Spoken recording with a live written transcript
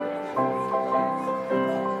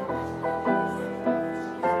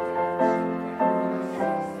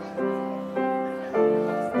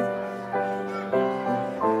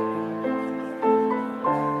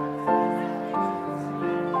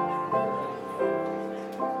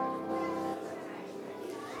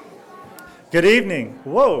Good evening.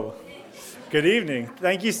 Whoa. Good evening.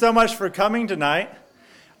 Thank you so much for coming tonight.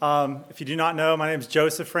 If you do not know, my name is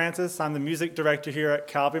Joseph Francis. I'm the music director here at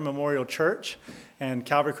Calvary Memorial Church and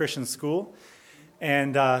Calvary Christian School.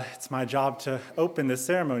 And it's my job to open this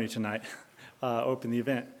ceremony tonight, open the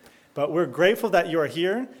event. But we're grateful that you are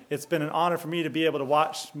here. It's been an honor for me to be able to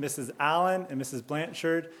watch Mrs. Allen and Mrs.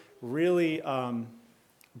 Blanchard really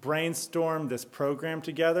brainstorm this program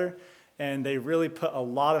together. And they really put a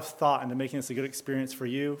lot of thought into making this a good experience for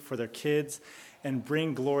you, for their kids, and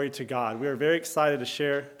bring glory to God. We are very excited to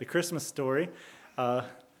share the Christmas story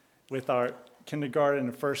with our kindergarten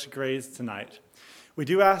and first grades tonight. We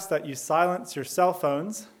do ask that you silence your cell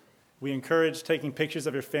phones. We encourage taking pictures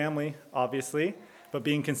of your family, obviously, but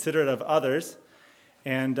being considerate of others.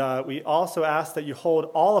 And we also ask that you hold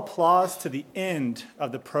all applause to the end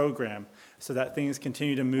of the program so that things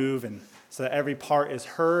continue to move and so that every part is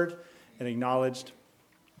heard and acknowledged.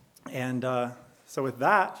 And so with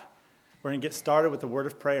that, we're going to get started with a word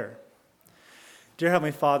of prayer. Dear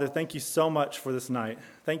Heavenly Father, thank you so much for this night.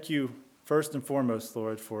 Thank you first and foremost,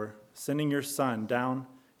 Lord, for sending your Son down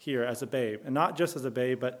here as a babe, and not just as a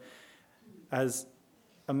babe, but as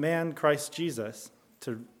a man, Christ Jesus,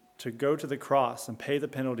 to go to the cross and pay the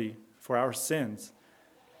penalty for our sins,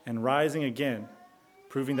 and rising again,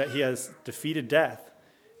 proving that he has defeated death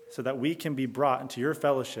so that we can be brought into your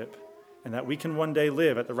fellowship and that we can one day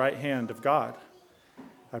live at the right hand of God.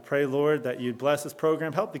 I pray, Lord, that you'd bless this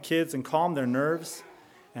program, help the kids and calm their nerves,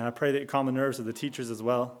 and I pray that you calm the nerves of the teachers as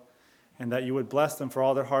well, and that you would bless them for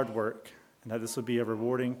all their hard work, and that this would be a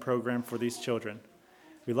rewarding program for these children.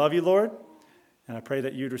 We love you, Lord, and I pray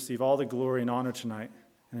that you'd receive all the glory and honor tonight.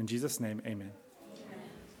 And in Jesus' name, amen.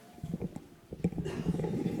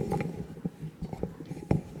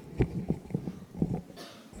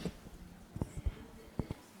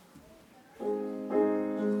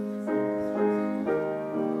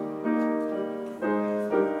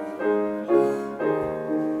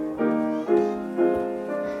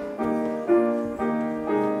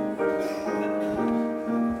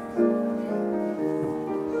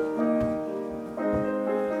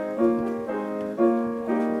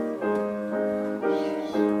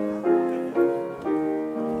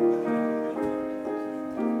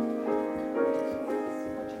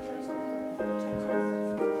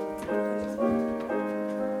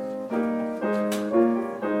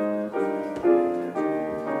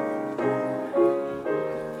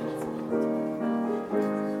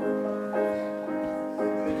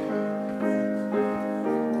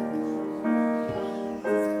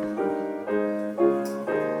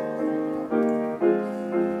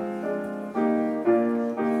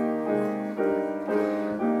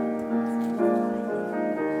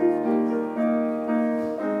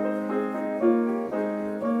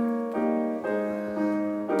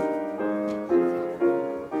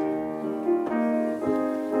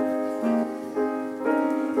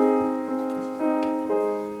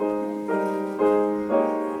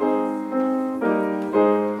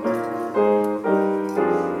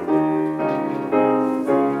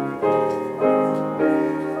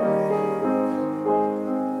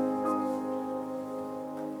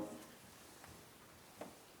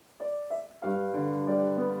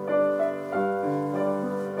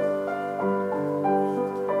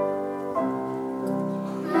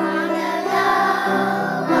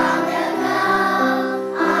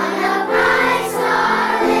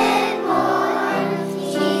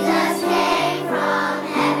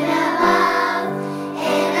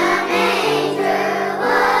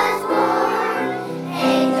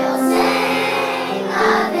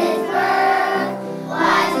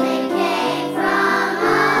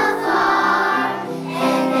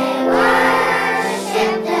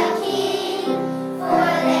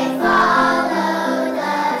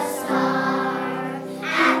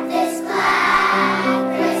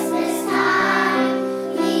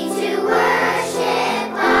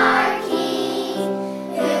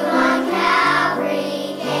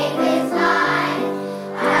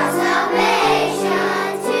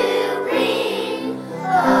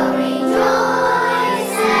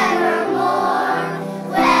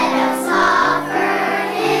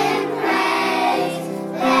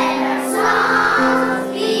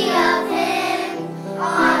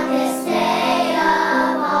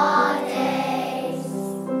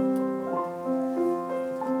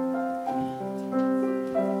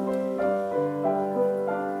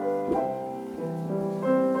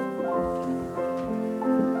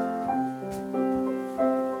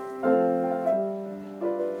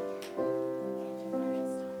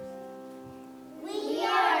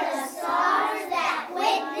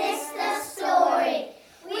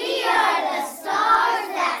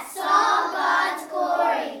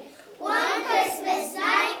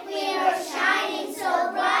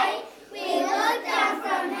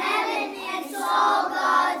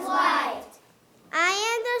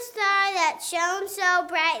 that shone so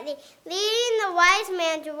brightly, leading the wise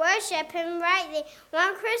man to worship him rightly.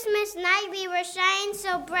 One Christmas night we were shining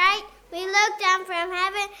so bright, we looked down from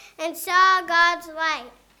heaven and saw God's light.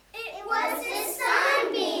 It was His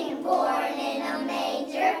Son being born in a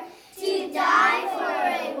manger to die for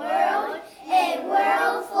a world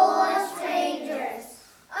full of strangers.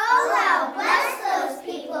 Oh, how blessed those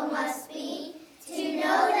people must be to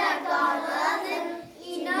know that God loved them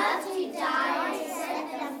enough to die to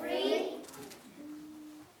set them free.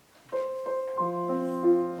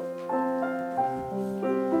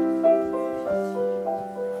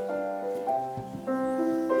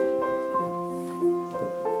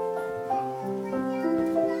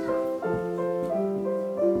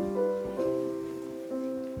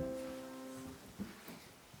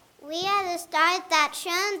 We are the stars that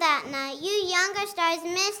shone that night. You younger stars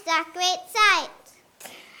missed that great sight.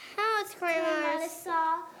 Tell us, Christmas.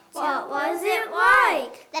 What was it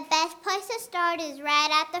like? The best place to start is right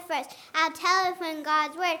at the first. I'll tell you from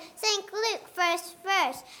God's word. St. Luke, first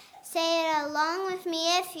verse. Say it along with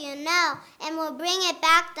me if you know, and we'll bring it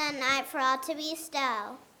back that night for all to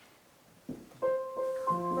bestow.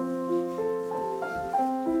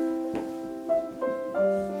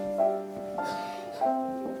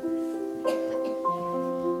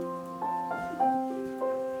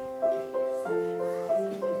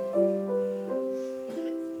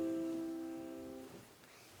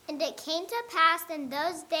 And it came to pass in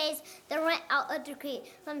those days there went out a decree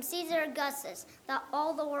from Caesar Augustus that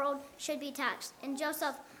all the world should be taxed. And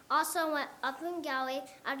Joseph also went up from Galilee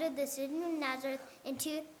out of the city of Nazareth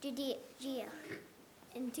into Judea,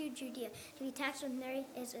 to be taxed with Mary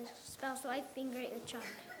his spouse wife, being great with child.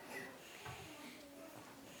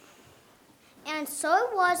 And so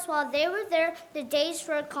it was, while they were there, the days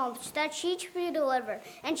were accomplished, that she should be delivered.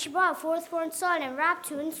 And she brought a firstborn son, and wrapped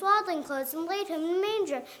him in swaddling clothes, and laid him in a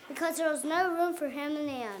manger, because there was no room for him in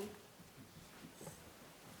the inn.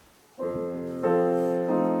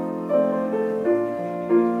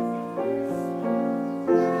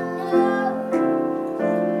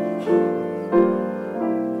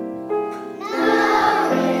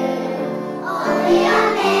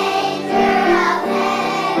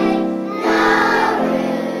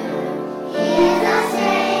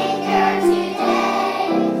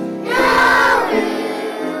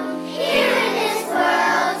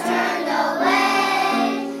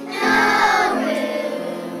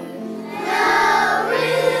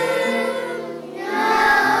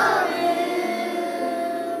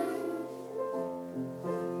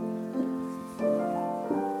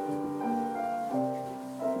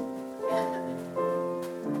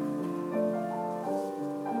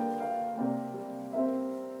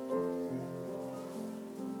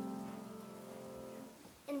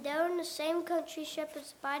 And there in the same country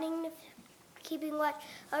shepherds abiding, keeping watch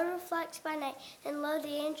over flax by night. And lo, the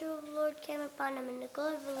angel of the Lord came upon them, and the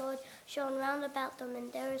glory of the Lord shone round about them,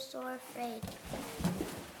 and they were sore afraid.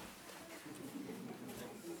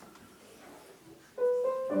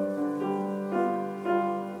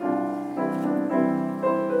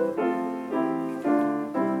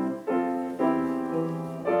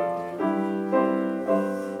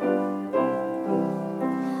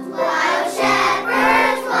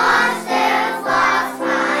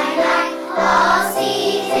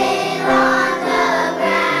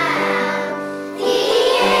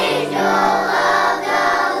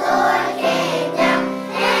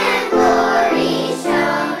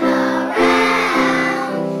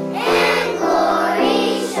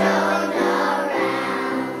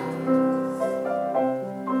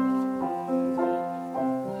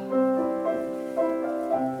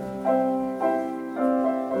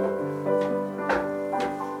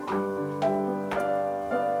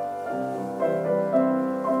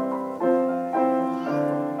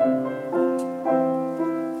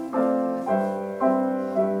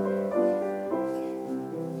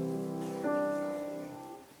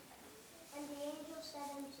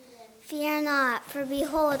 Fear not, for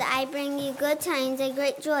behold, I bring you good tidings and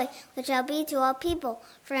great joy, which shall be to all people.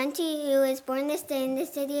 For unto you is born this day in the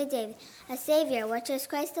city of David a Savior, which is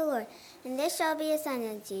Christ the Lord. And this shall be a sign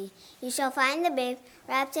unto you. You shall find the babe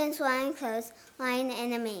wrapped in swaddling clothes, lying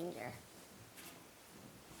in a manger.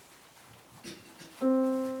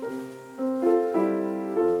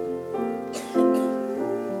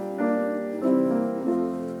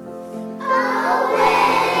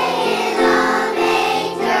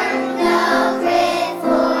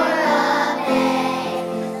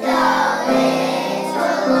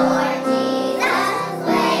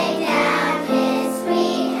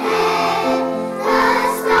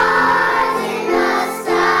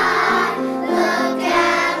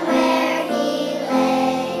 Where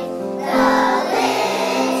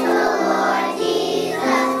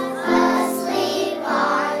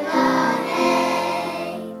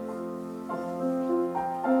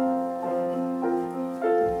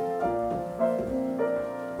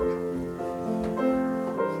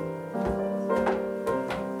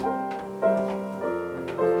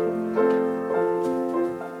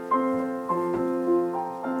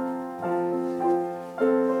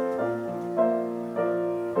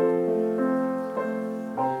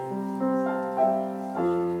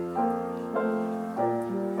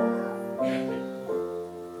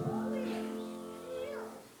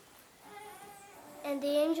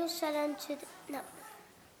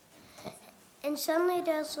And suddenly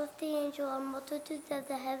there was with the angel a multitude of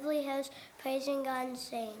the heavenly host praising God and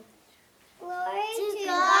saying, Glory to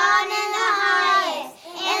God in the highest,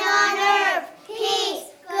 and on earth peace,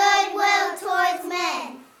 goodwill towards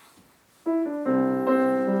men.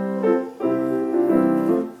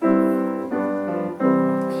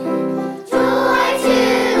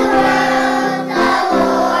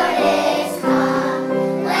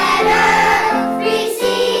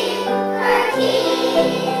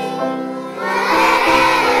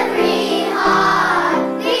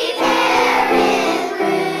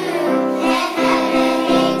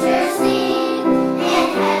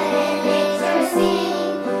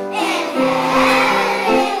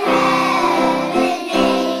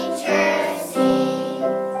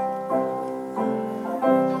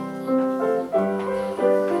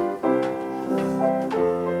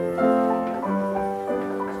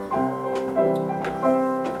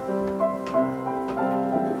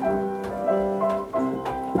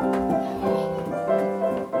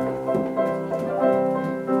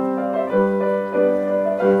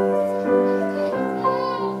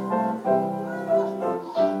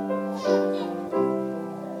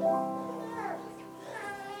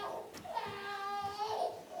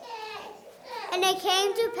 And it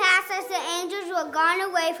came to pass as the angels were gone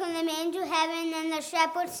away from them into heaven, and the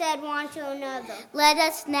shepherds said one to another, Let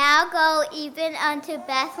us now go even unto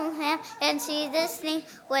Bethlehem, and see this thing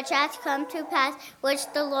which hath come to pass, which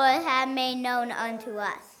the Lord hath made known unto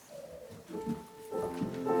us.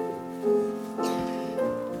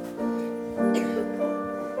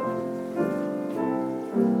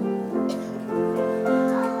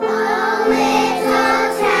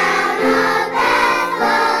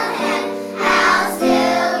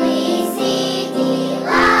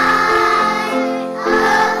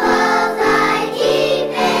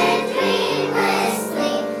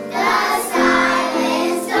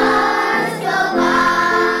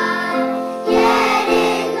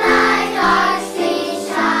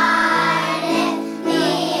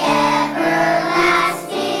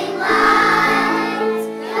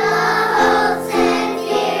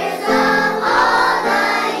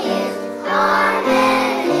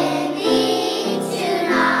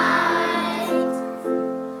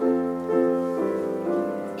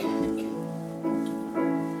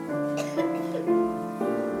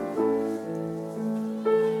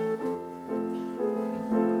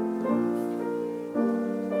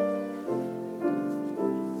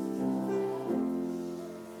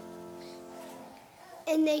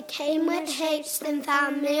 And they came with haste and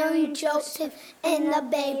found Mary and Joseph and the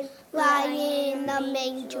babe lying in the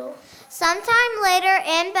manger. Sometime later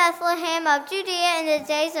in Bethlehem of Judea in the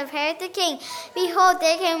days of Herod the king, behold,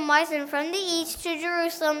 there came wise men from the east to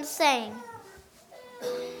Jerusalem, saying,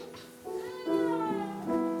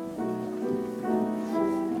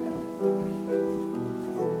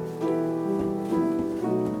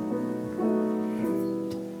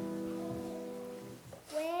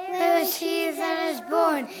 Where is he that is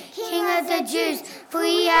born, King of the Jews? For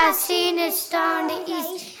we have seen his star in the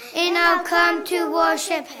east, and have come to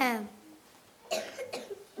worship him.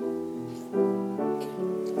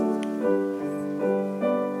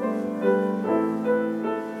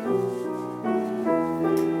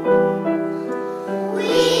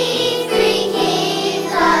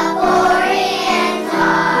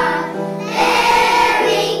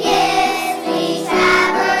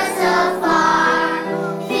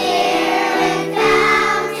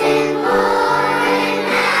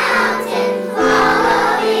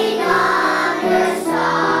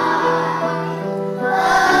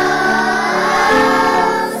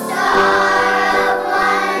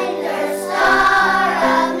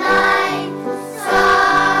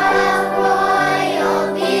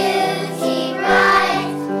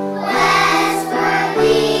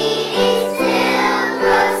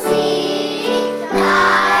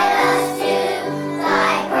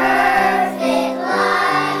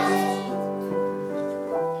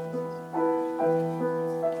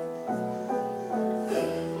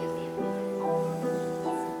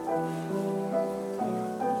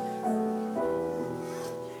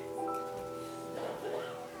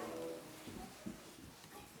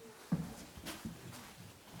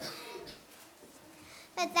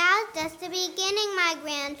 But that was just the beginning, my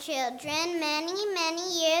grandchildren. Many,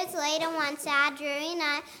 many years later, one sad, dreary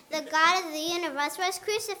night, the God of the universe was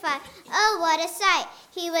crucified. Oh, what a sight!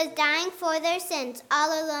 He was dying for their sins,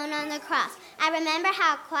 all alone on the cross. I remember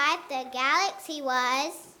how quiet the galaxy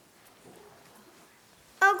was.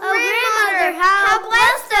 Oh, grandmother, how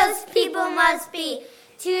blessed those people must be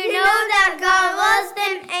to know that God loves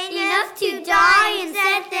them enough to die and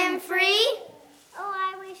set them free. Oh,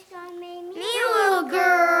 I wish God made me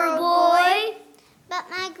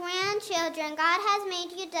children, God has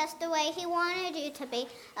made you just the way He wanted you to be,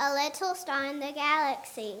 a little star in the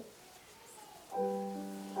galaxy.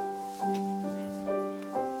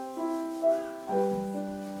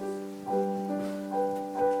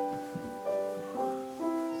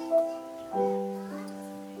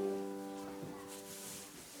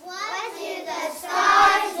 What do the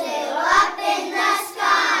stars do up in the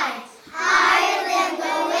sky? Higher than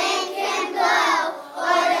the wind can blow,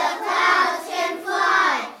 or the clouds can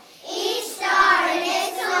fly. Each star in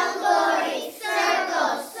its own glory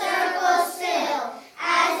circles, circles still,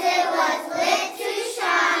 as it was lit to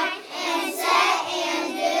shine and set and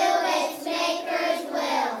do its maker's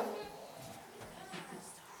will.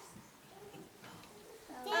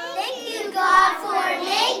 Thank you, God, for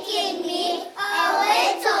making me a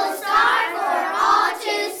little star for all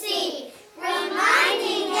to see,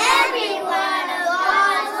 reminding everyone of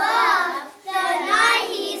God's love the night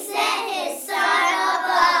He sent His Son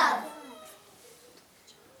above.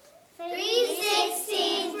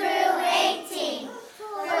 3:16 through 18.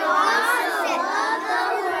 For God so loved the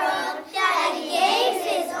world that He gave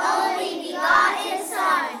His only begotten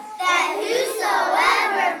Son, that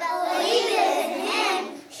whosoever believeth in Him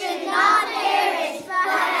should not perish,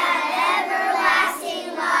 but have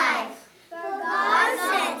everlasting life. For God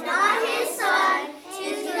sent not His Son to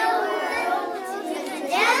the world to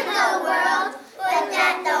condemn the world, but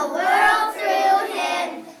that the world through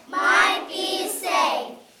Him might be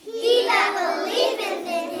saved. He that believeth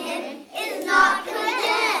in Him is not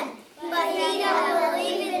condemned, but he that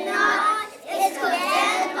believeth not is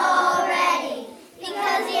condemned already,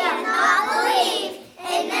 because he hath not believed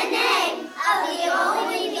in the name of the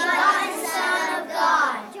only begotten Son of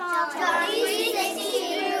God. John 3:16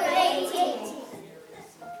 through 18.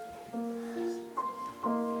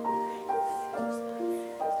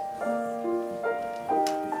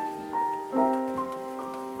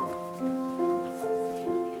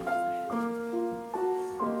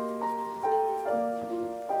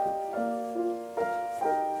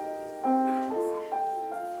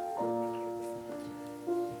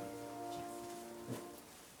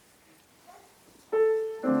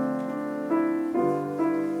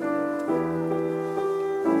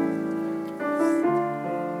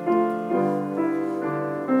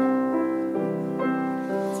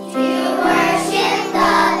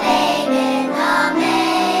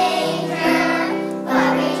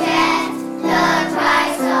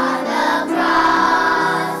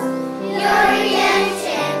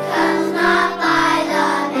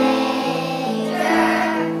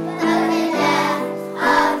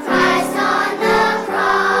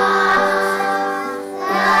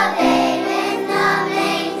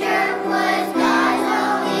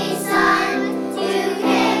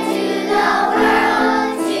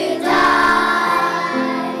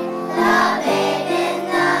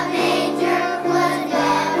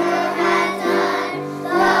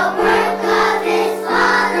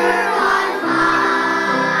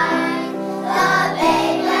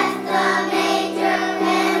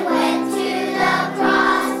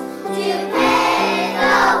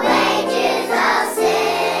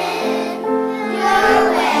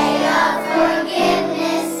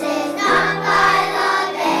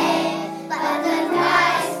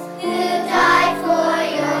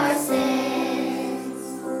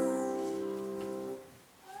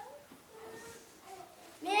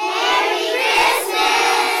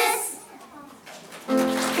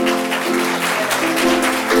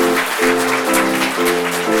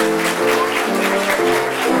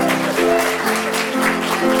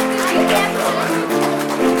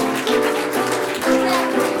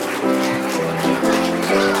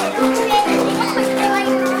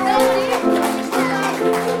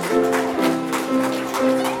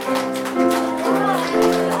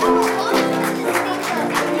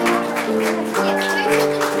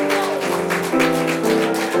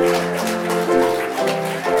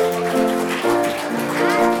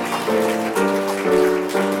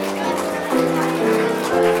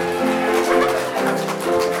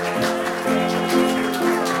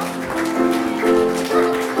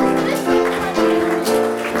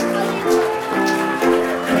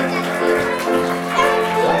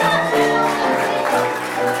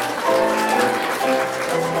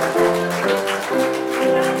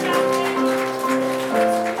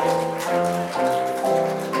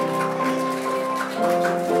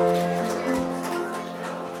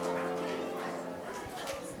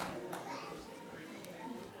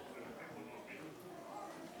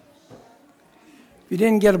 If you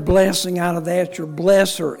didn't get a blessing out of that, your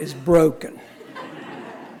blesser is broken.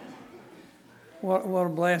 What a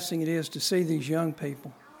blessing it is to see these young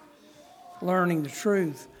people learning the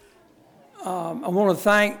truth I want to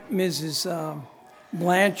thank Mrs.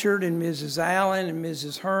 Blanchard and Mrs. Allen and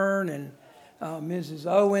Mrs. Hearn and Mrs.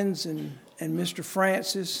 Owens and Mr.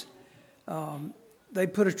 Francis. They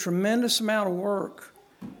put a tremendous amount of work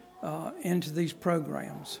into these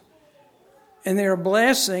programs. And they're a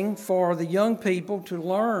blessing for the young people to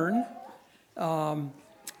learn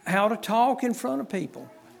how to talk in front of people,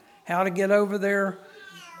 how to get over their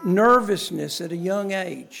nervousness at a young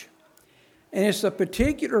age. And it's a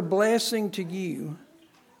particular blessing to you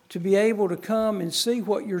to be able to come and see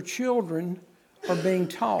what your children are being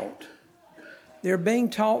taught. They're being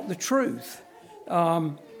taught the truth.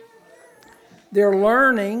 They're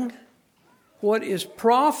learning what is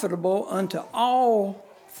profitable unto all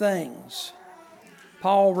things.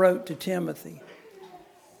 Paul wrote to Timothy.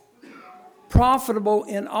 Profitable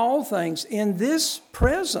in all things in this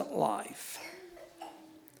present life,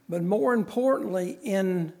 but more importantly,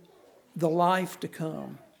 in the life to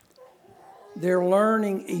come. They're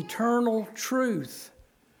learning eternal truth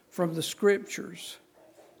from the Scriptures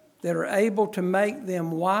that are able to make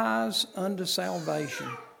them wise unto salvation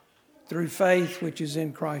through faith which is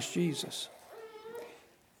in Christ Jesus.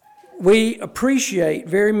 We appreciate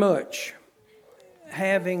very much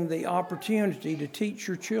having the opportunity to teach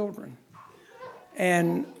your children.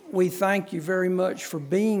 And we thank you very much for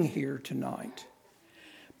being here tonight.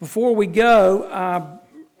 Before we go, I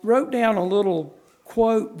wrote down a little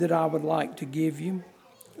quote that I would like to give you.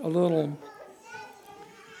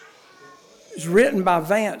 It's written by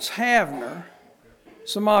Vance Havner.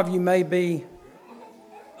 Some of you may be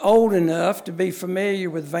old enough to be familiar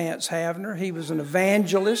with Vance Havner. He was an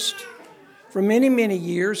evangelist. For many, many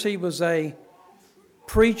years, he was a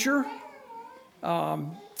preacher,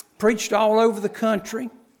 preached all over the country.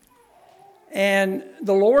 And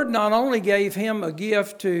the Lord not only gave him a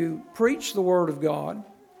gift to preach the Word of God,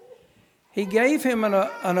 He gave him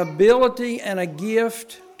an ability and a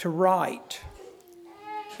gift to write.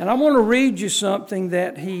 And I want to read you something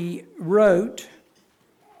that he wrote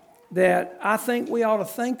that I think we ought to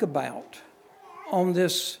think about on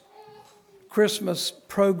this Christmas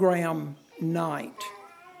program night.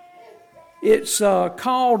 It's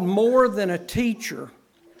called More Than a Teacher.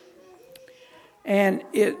 And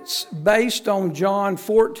it's based on John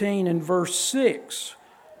 14 and verse 6,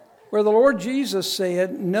 where the Lord Jesus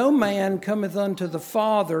said, "No man cometh unto the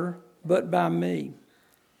Father but by me."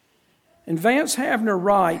 And Vance Havner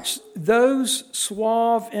writes, "Those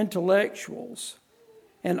suave intellectuals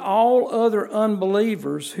and all other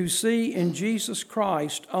unbelievers who see in Jesus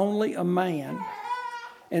Christ only a man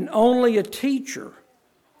and only a teacher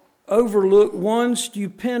overlook one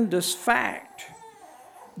stupendous fact.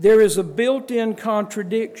 There is a built-in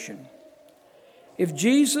contradiction. If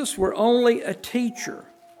Jesus were only a teacher,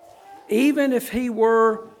 even if he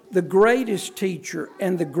were the greatest teacher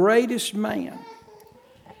and the greatest man,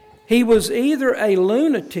 he was either a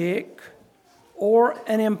lunatic or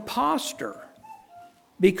an impostor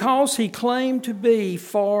because he claimed to be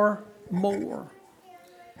far more.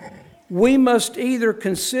 We must either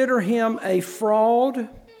consider him a fraud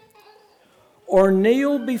or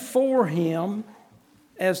kneel before him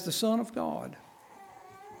as the Son of God.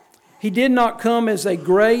 He did not come as a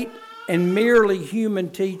great and merely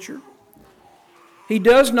human teacher. He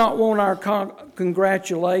does not want our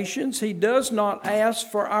congratulations. He does not ask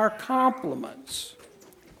for our compliments.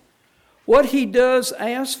 What he does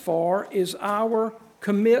ask for is our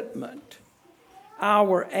commitment,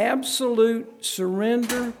 our absolute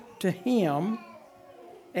surrender to him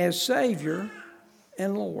as Savior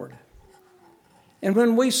and Lord. And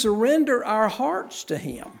when we surrender our hearts to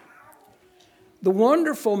him, the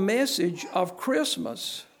wonderful message of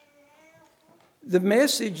Christmas, the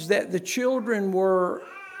message that the children were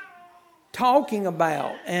talking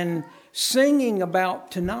about and singing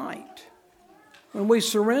about tonight, when we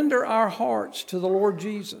surrender our hearts to the Lord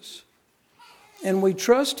Jesus and we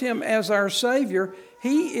trust him as our Savior,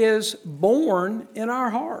 he is born in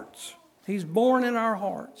our hearts. He's born in our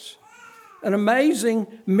hearts. An amazing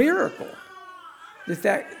miracle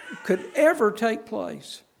that could ever take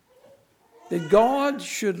place. That God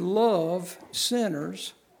should love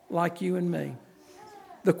sinners like you and me.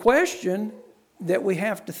 The question that we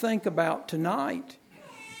have to think about tonight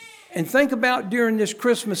and think about during this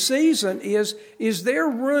Christmas season is there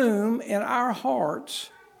room in our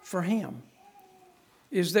hearts for him?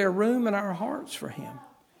 Is there room in our hearts for him?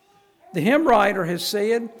 The hymn writer has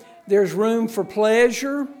said there's room for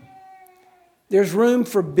pleasure, there's room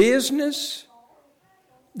for business,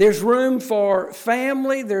 there's room for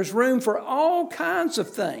family, there's room for all kinds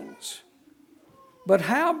of things. But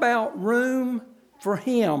how about room for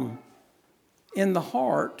him in the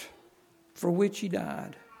heart for which he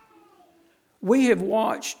died? We have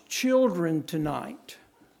watched children tonight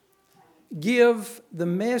give the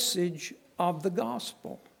message of the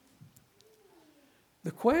gospel.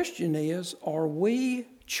 The question is, are we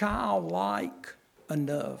childlike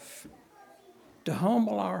enough to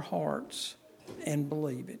humble our hearts and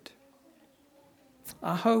believe it?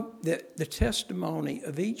 I hope that the testimony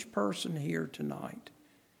of each person here tonight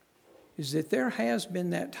is that there has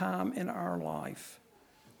been that time in our life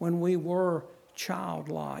when we were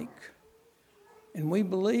childlike and we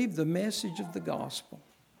believed the message of the gospel,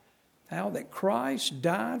 how that Christ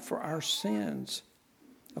died for our sins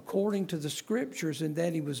according to the Scriptures, and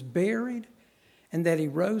that He was buried and that He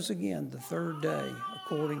rose again the third day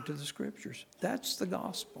according to the Scriptures. That's the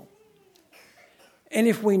gospel. And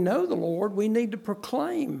if we know the Lord, we need to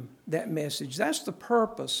proclaim that message. That's the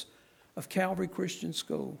purpose of Calvary Christian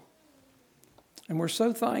School. And we're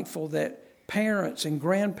so thankful that parents and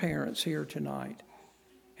grandparents here tonight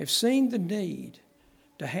have seen the need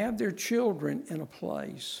to have their children in a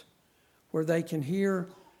place where they can hear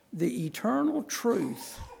the eternal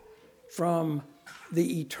truth from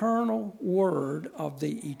the eternal Word of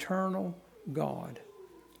the eternal God.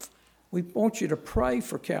 We want you to pray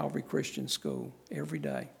for Calvary Christian School every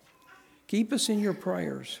day. Keep us in your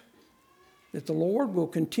prayers that the Lord will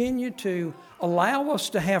continue to allow us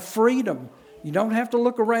to have freedom. You don't have to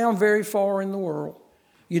look around very far in the world.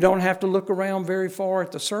 You don't have to look around very far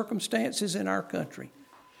at the circumstances in our country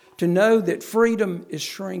to know that freedom is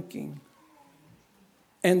shrinking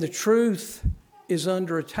and the truth is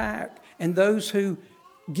under attack, and those who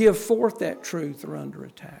give forth that truth are under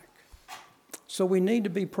attack. So we need to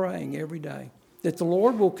be praying every day that the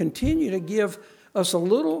Lord will continue to give us a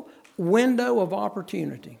little window of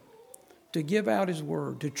opportunity to give out His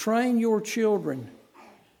Word, to train your children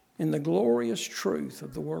in the glorious truth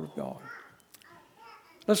of the Word of God.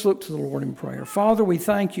 Let's look to the Lord in prayer. Father, we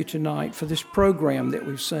thank you tonight for this program that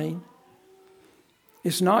we've seen.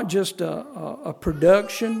 It's not just a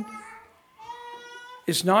production.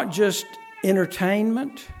 It's not just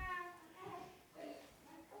entertainment.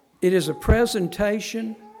 It is a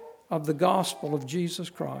presentation of the gospel of Jesus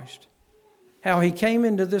Christ. How He came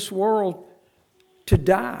into this world to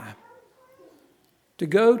die, to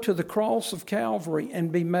go to the cross of Calvary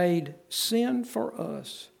and be made sin for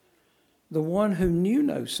us, the one who knew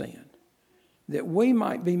no sin, that we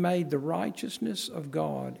might be made the righteousness of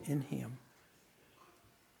God in Him.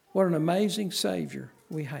 What an amazing Savior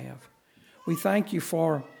we have. We thank you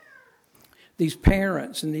for these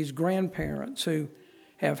parents and these grandparents who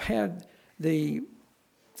have had the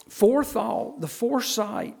forethought, the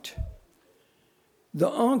foresight, the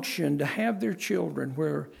unction to have their children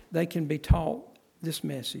where they can be taught this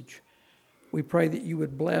message. We pray that you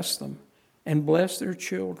would bless them and bless their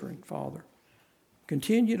children, Father.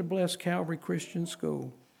 Continue to bless Calvary Christian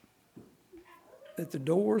School, that the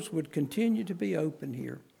doors would continue to be open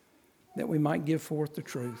here, that we might give forth the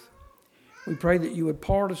truth. We pray that you would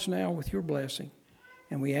part us now with your blessing,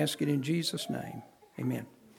 and we ask it in Jesus' name. Amen.